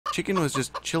Chkn was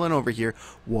just chilling over here.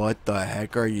 What the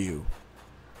heck are you?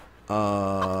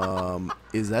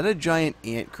 Is that a giant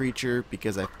ant creature?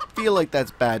 Because I feel like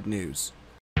that's bad news.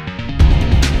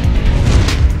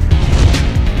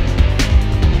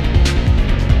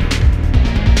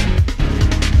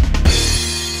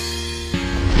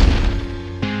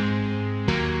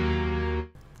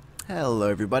 Hello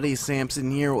everybody,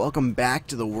 Samson here. Welcome back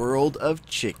to the world of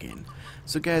Chkn.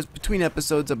 So guys, between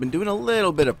episodes I've been doing a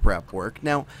little bit of prep work.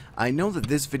 Now, I know that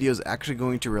this video is actually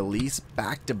going to release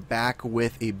back to back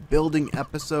with a building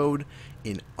episode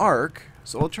in Ark.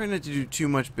 So I'll try not to do too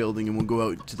much building and we'll go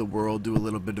out to the world, do a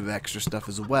little bit of extra stuff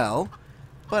as well.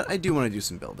 But I do want to do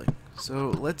some building.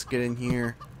 So let's get in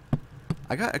here.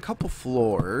 I got a couple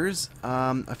floors,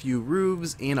 a few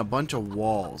roofs, and a bunch of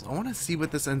walls. I want to see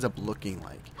what this ends up looking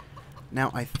like. Now,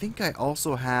 I think I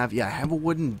also have, I have a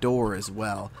wooden door as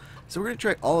well. So we're going to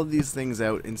try all of these things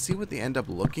out and see what they end up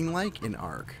looking like in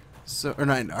Ark. So, or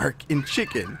not in Ark, in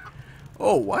Chkn.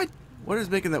 Oh, what? What is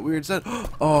making that weird sound?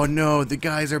 Oh no, the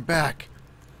guys are back.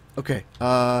 Okay,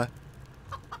 come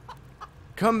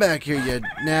back here, you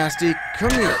nasty.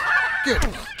 Come here.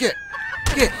 Get.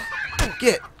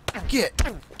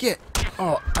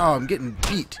 Oh, I'm getting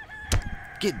beat.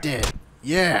 Get dead.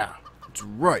 Yeah, that's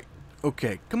right.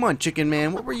 Okay, come on, Chkn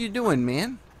man. What were you doing,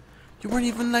 man? You weren't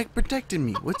even, like, protecting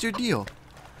me. What's your deal?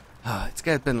 This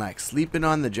guy's been, like, sleeping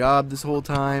on the job this whole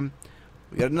time.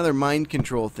 We got another mind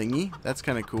control thingy. That's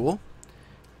kind of cool.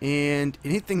 And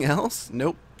anything else?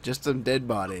 Nope. Just some dead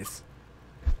bodies.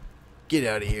 Get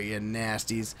out of here, you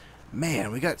nasties.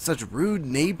 Man, we got such rude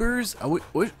neighbors. I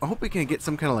hope we can get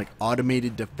some kind of, like,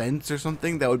 automated defense or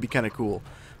something. That would be kind of cool.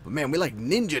 But, man, we, like,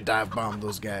 ninja dive bomb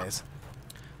those guys.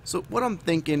 So what I'm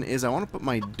thinking is I want to put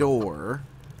my door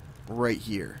right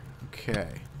here. Okay.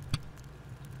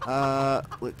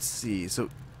 Let's see. So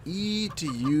E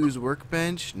to use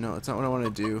workbench. No, that's not what I want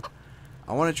to do.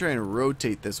 I want to try and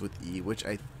rotate this with E, which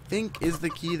I think is the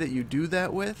key that you do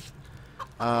that with.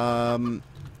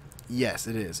 Yes,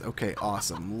 it is. Okay,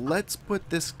 awesome. Let's put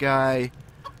this guy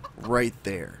right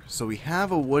there. So we have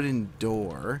a wooden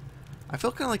door. I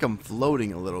feel kind of like I'm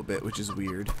floating a little bit, which is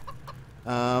weird.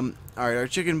 Alright, our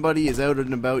Chkn buddy is out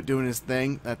and about doing his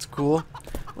thing. That's cool.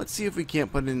 Let's see if we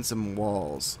can't put in some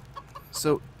walls.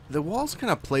 So, the walls kind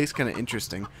of place kind of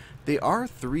interesting. They are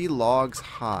 3 logs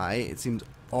high, it seems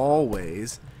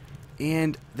always,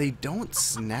 and they don't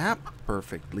snap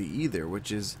perfectly either,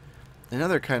 which is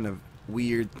another kind of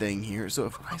weird thing here. So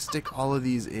if I stick all of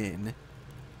these in,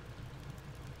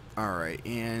 alright,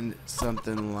 and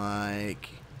something like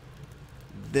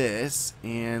this,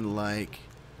 and like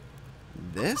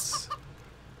this?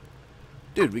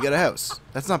 Dude, we got a house.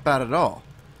 That's not bad at all.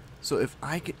 So if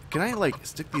I can I like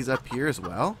stick these up here as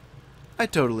well? I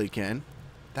totally can.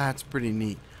 That's pretty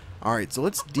neat. Alright, so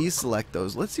let's deselect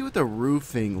those. Let's see what the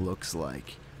roofing looks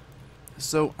like.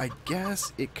 So I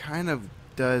guess it kind of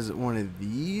does one of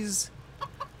these.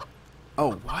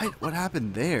 Oh, what? What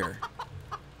happened there?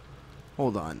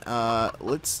 Hold on.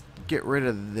 Let's get rid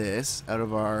of this out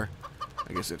of our,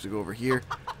 I guess I have to go over here.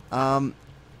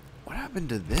 What happened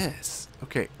to this?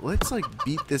 Okay, let's like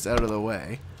beat this out of the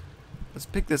way. Let's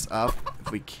pick this up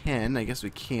if we can. I guess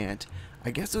we can't.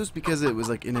 I guess it was because it was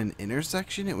like in an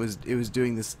intersection. It was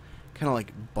doing this kind of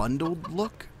like bundled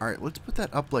look. All right, let's put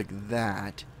that up like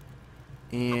that,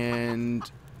 and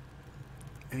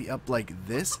maybe up like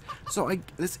this. So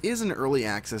this is an early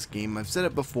access game. I've said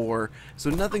it before, so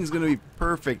nothing's gonna be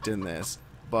perfect in this,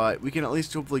 but we can at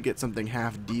least hopefully get something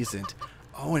half decent.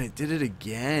 Oh, and it did it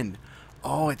again.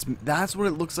 Oh, that's what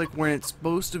it looks like when it's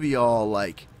supposed to be all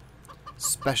like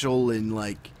special and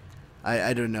like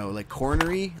I don't know, like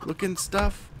cornery looking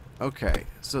stuff. Okay,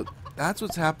 so that's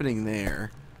what's happening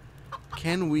there.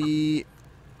 Can we?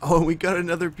 Oh, we got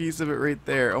another piece of it right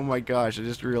there. Oh my gosh, I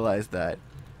just realized that.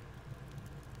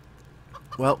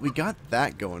 Well, we got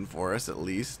that going for us at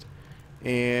least.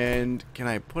 And can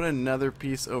I put another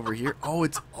piece over here? Oh,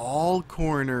 it's all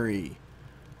cornery.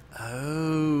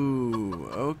 Oh,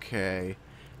 okay.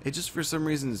 It just for some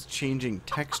reason is changing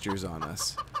textures on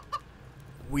us.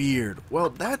 Weird. Well,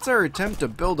 that's our attempt to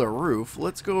build a roof.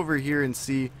 Let's go over here and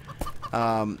see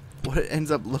what it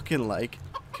ends up looking like.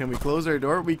 Can we close our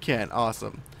door? We can.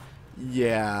 Awesome.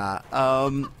 Yeah.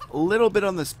 A little bit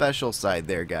on the special side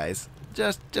there, guys.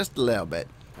 Just a little bit.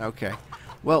 Okay.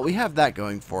 Well, we have that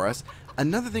going for us.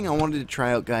 Another thing I wanted to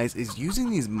try out, guys, is using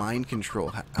these mind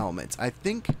control helmets. I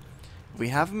think if we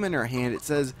have them in our hand, it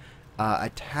says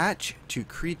attach to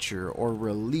creature or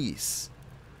release.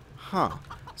 Huh.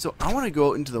 So I want to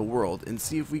go out into the world and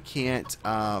see if we can't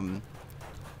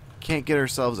get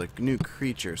ourselves a new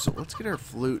creature. So let's get our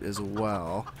flute as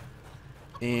well.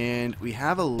 And we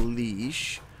have a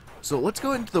leash. So let's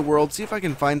go into the world, see if I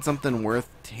can find something worth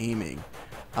taming.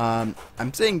 I'm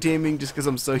saying taming just because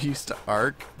I'm so used to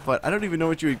Ark, but I don't even know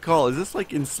what you would call it. Is this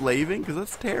like enslaving? Because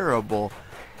that's terrible.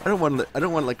 I don't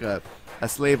want like a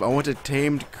slave. I want a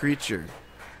tamed creature.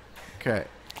 Okay,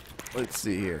 let's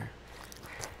see here.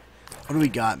 What do we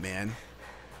got, man?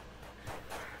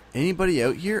 Anybody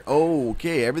out here? Oh,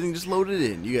 okay, everything just loaded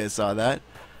in. You guys saw that.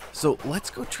 So let's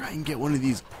go try and get one of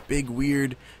these big,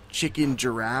 weird chicken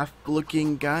giraffe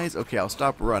looking guys. Okay, I'll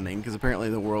stop running because apparently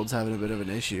the world's having a bit of an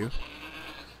issue.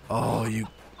 Oh, you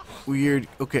weird.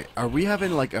 Okay, are we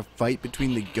having like a fight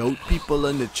between the goat people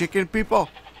and the chicken people?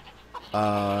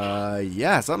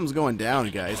 Yeah, something's going down,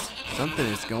 guys. Something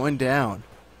is going down.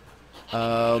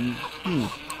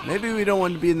 Maybe we don't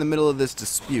want to be in the middle of this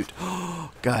dispute.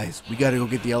 Guys, we gotta go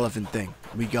get the elephant thing.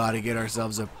 We gotta get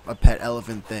ourselves a pet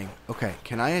elephant thing. Okay,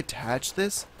 can I attach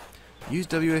this? Use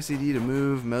WSD to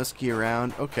move mouse key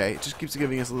around. Okay, it just keeps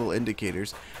giving us little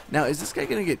indicators. Now, is this guy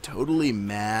gonna get totally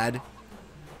mad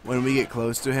when we get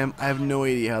close to him? I have no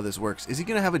idea how this works. Is he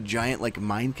gonna have a giant, like,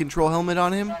 mind control helmet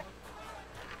on him?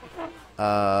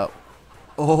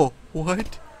 Oh,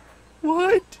 what?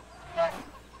 What?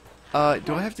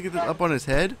 Do I have to get this up on his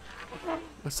head?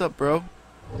 What's up, bro?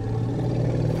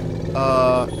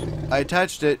 I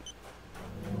attached it.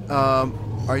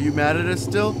 Are you mad at us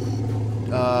still?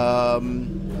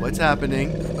 What's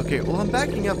happening? Okay, well, I'm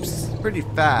backing up pretty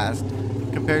fast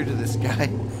compared to this guy.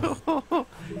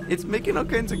 It's making all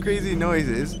kinds of crazy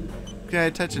noises. Can I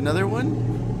touch another one?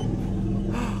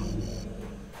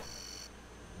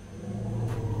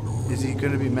 Is he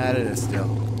gonna be mad at us still?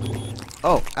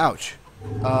 Oh, ouch.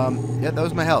 Yeah, that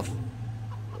was my health.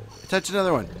 Touch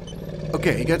another one.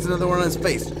 Okay, he gets another one on his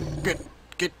face.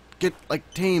 Get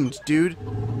like tamed, dude.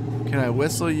 Can I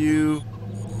whistle you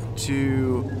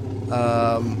to,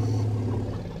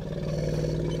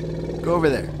 go over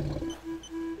there?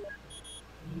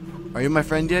 Are you my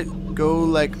friend yet? Go,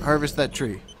 like, harvest that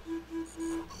tree.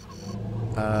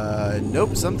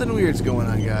 Nope, something weird's going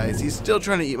on, guys. He's still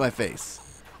trying to eat my face.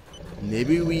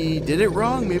 Maybe we did it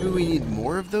wrong. Maybe we need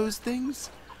more of those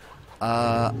things.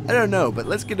 I don't know, but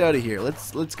let's get out of here.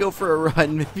 Let's go for a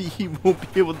run. Maybe he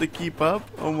won't be able to keep up.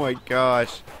 Oh my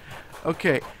gosh.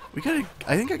 Okay,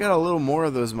 I think I got a little more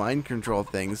of those mind control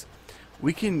things.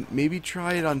 We can maybe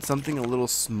try it on something a little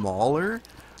smaller.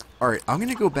 Alright, I'm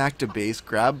gonna go back to base,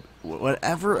 grab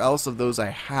whatever else of those I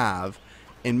have,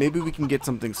 and maybe we can get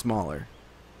something smaller.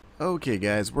 Okay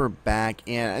guys, we're back,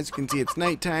 and as you can see, it's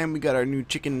nighttime. We got our new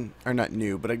chicken, or not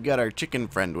new, but I got our chicken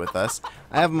friend with us.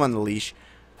 I have him on the leash.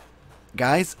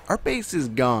 Guys, our base is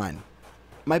gone.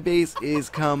 My base is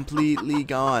completely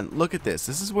gone. Look at this.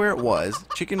 This is where it was.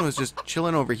 Chicken was just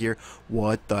chilling over here.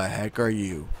 What the heck are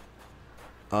you?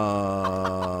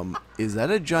 Is that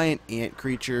a giant ant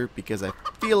creature? Because I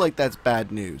feel like that's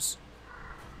bad news.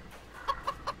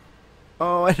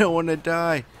 Oh, I don't want to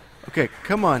die. Okay,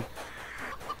 come on.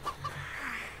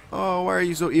 Oh, why are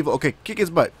you so evil? Okay, kick his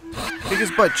butt. Kick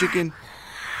his butt, chicken.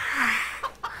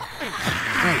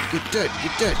 Right, get dead,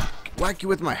 get dead. Whack you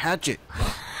with my hatchet.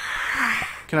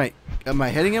 Am I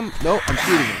hitting him? No, I'm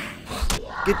shooting him.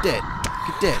 Get dead.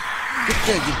 Get dead. Get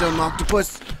dead, you dumb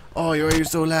octopus. Oh, you're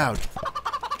so loud.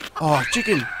 Oh,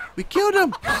 chicken, we killed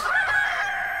him.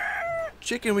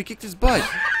 Chicken, we kicked his butt.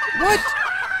 What?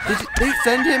 Did they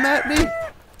send him at me?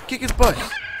 Kick his butt.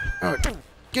 Oh,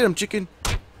 get him, chicken.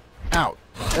 Ow.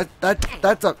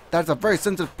 That's a very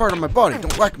sensitive part of my body.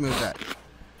 Don't whack me with that.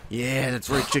 Yeah, that's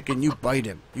right, chicken. You bite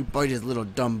him. You bite his little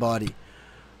dumb body.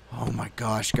 Oh my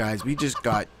gosh, guys.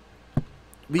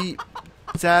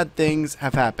 Sad things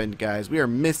have happened, guys. We are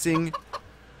missing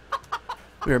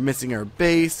our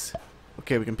base.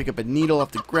 Okay, we can pick up a needle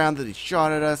off the ground that he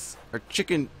shot at us. Our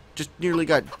chicken just nearly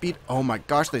got beat. Oh my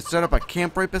gosh, they set up a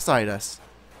camp right beside us.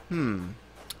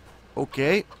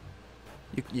 Okay.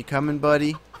 You coming,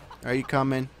 buddy? Are you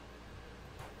coming?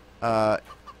 Hello?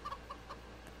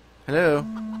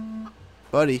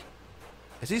 Buddy?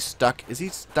 Is he stuck? Is he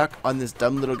stuck on this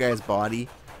dumb little guy's body?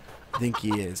 I think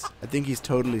he is. I think he's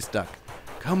totally stuck.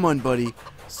 Come on, buddy.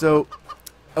 So,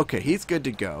 okay, he's good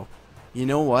to go. You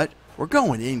know what? We're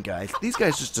going in, guys. These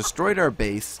guys just destroyed our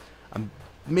base.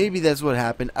 Maybe that's what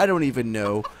happened. I don't even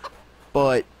know.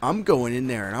 But I'm going in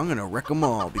there and I'm going to wreck them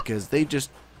all because they just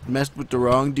messed with the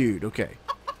wrong dude. Okay.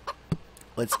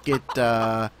 Let's get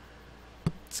one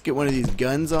of these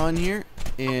guns on here.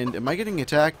 And am I getting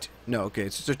attacked? No, okay,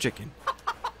 it's just a chicken.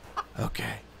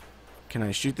 Okay. Can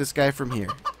I shoot this guy from here?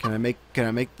 Can I make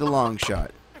the long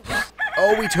shot?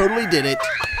 Oh, we totally did it.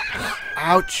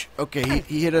 Ouch. Okay,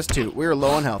 he hit us too. We were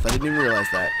low on health. I didn't even realize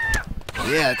that.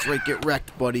 Yeah, that's right. Get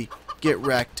wrecked, buddy. Get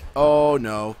wrecked. Oh,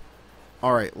 no.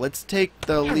 Alright, let's take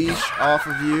the leash off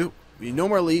of you. No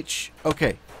more leech.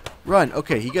 Okay. Run.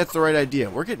 Okay, he gets the right idea.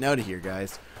 We're getting out of here,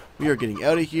 guys. We are getting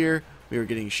out of here. We are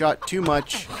getting shot too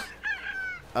much.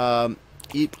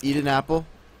 Eat an apple.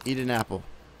 Eat an apple.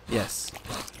 Yes.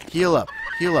 Heal up.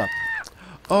 Heal up.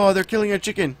 Oh, they're killing our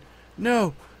chicken.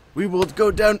 No. We will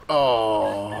go down.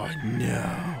 Oh,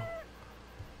 no.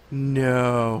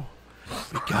 No.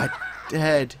 We got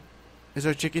dead. Is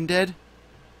our chicken dead?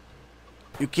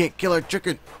 You can't kill our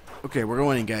chicken. Okay, we're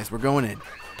going in, guys. We're going in.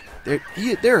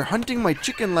 They're hunting my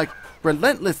chicken like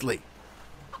relentlessly.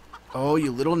 Oh,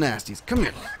 you little nasties. Come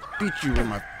here. Beat you with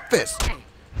my fist.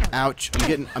 Ouch.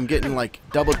 I'm getting like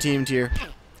double teamed here.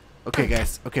 Okay,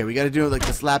 guys. Okay, we gotta do like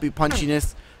the slappy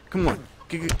punchiness. Come on.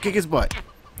 Kick his butt.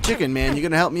 Chicken, man, you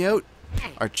gonna help me out?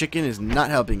 Our chicken is not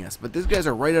helping us. But these guys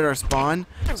are right at our spawn,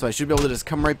 so I should be able to just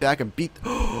come right back and beat.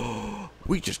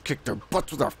 We just kicked their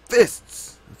butts with our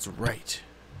fists. That's right.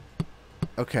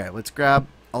 Okay, let's grab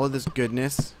all of this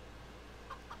goodness.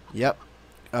 Yep.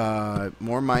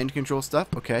 More mind control stuff.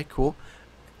 Okay, cool.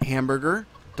 Hamburger.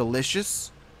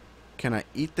 Delicious. Can I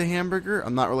eat the hamburger?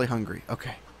 I'm not really hungry.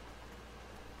 Okay.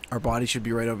 Our body should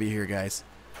be right over here, guys.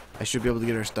 I should be able to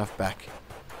get our stuff back.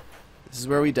 This is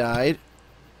where we died.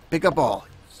 Pick up all.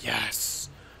 Yes.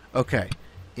 Okay.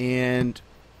 And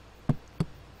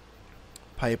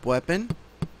pipe weapon.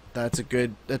 That's a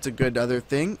good other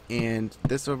thing. And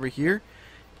this over here.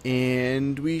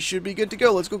 And we should be good to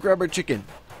go. Let's go grab our chicken.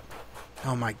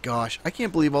 Oh my gosh. I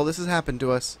can't believe all this has happened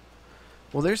to us.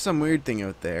 Well, there's some weird thing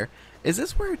out there. Is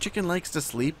this where a chicken likes to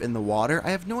sleep, in the water?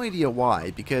 I have no idea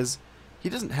why, because he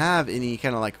doesn't have any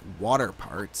kind of like water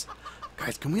parts.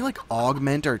 Guys, can we like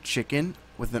augment our chicken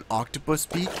with an octopus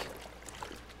beak?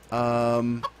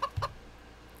 If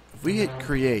we hit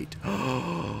create.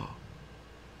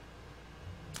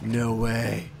 No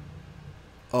way.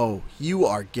 Oh, you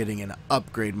are getting an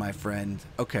upgrade, my friend.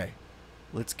 Okay.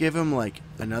 Let's give him like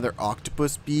another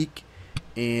octopus beak,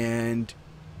 and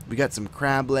we got some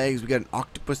crab legs, we got an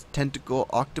octopus tentacle,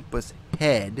 octopus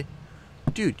head.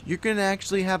 Dude, you're gonna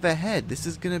actually have a head. This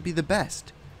is gonna be the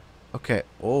best. Okay.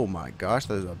 Oh my gosh,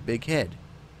 that is a big head.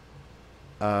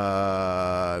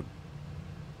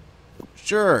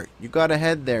 Sure, you got a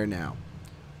head there now.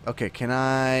 Okay, can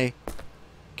I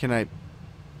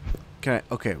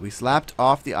okay, we slapped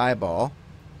off the eyeball.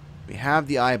 We have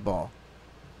the eyeball.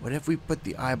 What if we put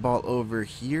the eyeball over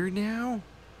here now?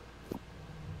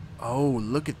 Oh,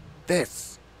 look at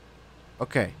this.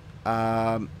 Okay.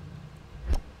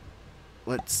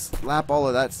 Let's slap all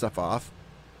of that stuff off.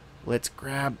 Let's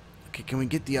grab. Okay, can we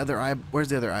get the other eye? Where's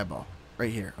the other eyeball?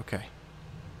 Right here. Okay.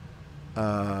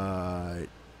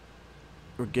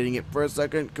 We're getting it for a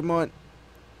second. Come on.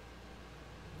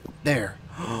 There.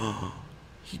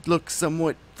 He looks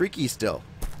somewhat freaky still.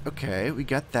 Okay, we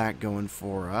got that going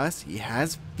for us. He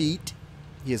has feet.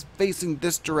 He is facing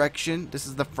this direction. This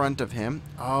is the front of him.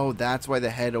 Oh, that's why the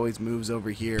head always moves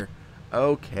over here.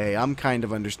 Okay, I'm kind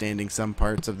of understanding some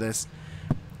parts of this.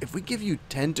 If we give you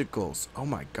tentacles, oh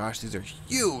my gosh, these are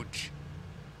huge.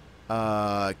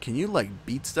 Can you like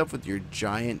beat stuff with your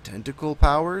giant tentacle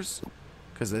powers?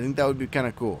 Because I think that would be kind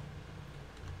of cool.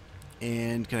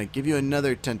 And can I give you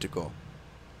another tentacle?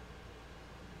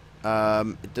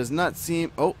 It does not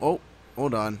seem... Oh,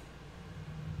 hold on.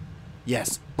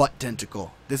 Yes, butt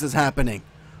tentacle. This is happening.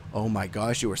 Oh my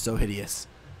gosh, you are so hideous.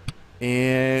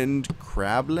 And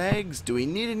crab legs? Do we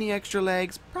need any extra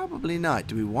legs? Probably not.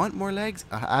 Do we want more legs?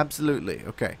 Absolutely.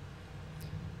 Okay.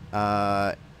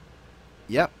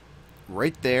 Yep.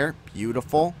 Right there.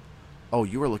 Beautiful. Oh,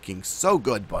 you are looking so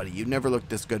good, buddy. You've never looked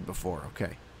this good before.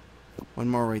 Okay. One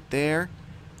more right there.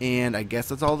 And I guess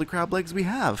that's all the crab legs we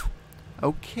have.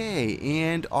 Okay,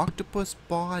 and octopus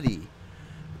body.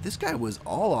 This guy was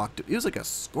all octopus. He was like a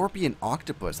scorpion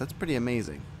octopus. That's pretty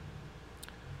amazing.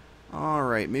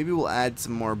 Alright, maybe we'll add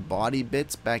some more body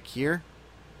bits back here.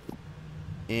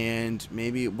 And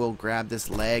maybe we'll grab this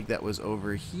leg that was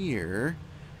over here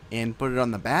and put it on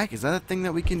the back. Is that a thing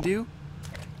that we can do?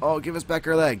 Oh, give us back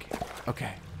our leg.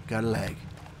 Okay, got a leg.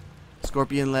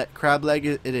 Scorpion leg, crab leg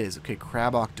it is. Okay,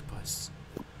 crab octopus.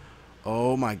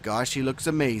 Oh my gosh, he looks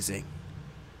amazing.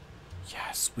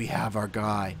 Yes, we have our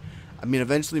guy. I mean,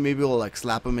 eventually maybe we'll like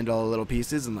slap him into all the little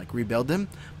pieces and like rebuild him.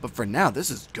 But for now, this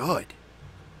is good.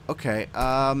 Okay,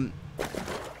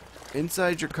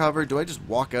 inside your cover, do I just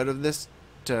walk out of this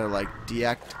to like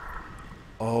deact?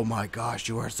 Oh my gosh,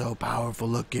 you are so powerful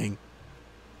looking.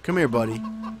 Come here, buddy.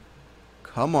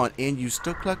 Come on, and you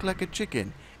still cluck like a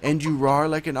chicken. And you roar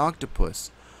like an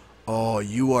octopus. Oh,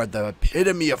 you are the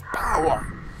epitome of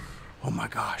power. Oh my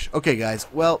gosh. Okay, guys.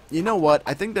 Well, you know what?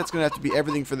 I think that's going to have to be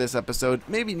everything for this episode.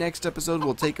 Maybe next episode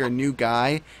we'll take our new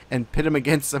guy and pit him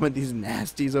against some of these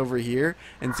nasties over here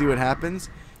and see what happens.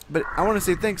 But I want to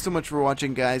say thanks so much for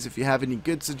watching, guys. If you have any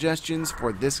good suggestions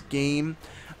for this game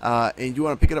and you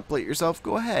want to pick it up, play it yourself,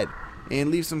 go ahead.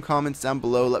 And leave some comments down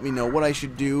below. Let me know what I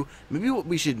should do. Maybe what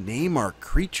we should name our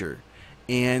creature.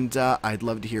 And I'd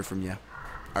love to hear from you.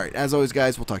 Alright, as always,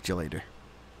 guys, we'll talk to you later.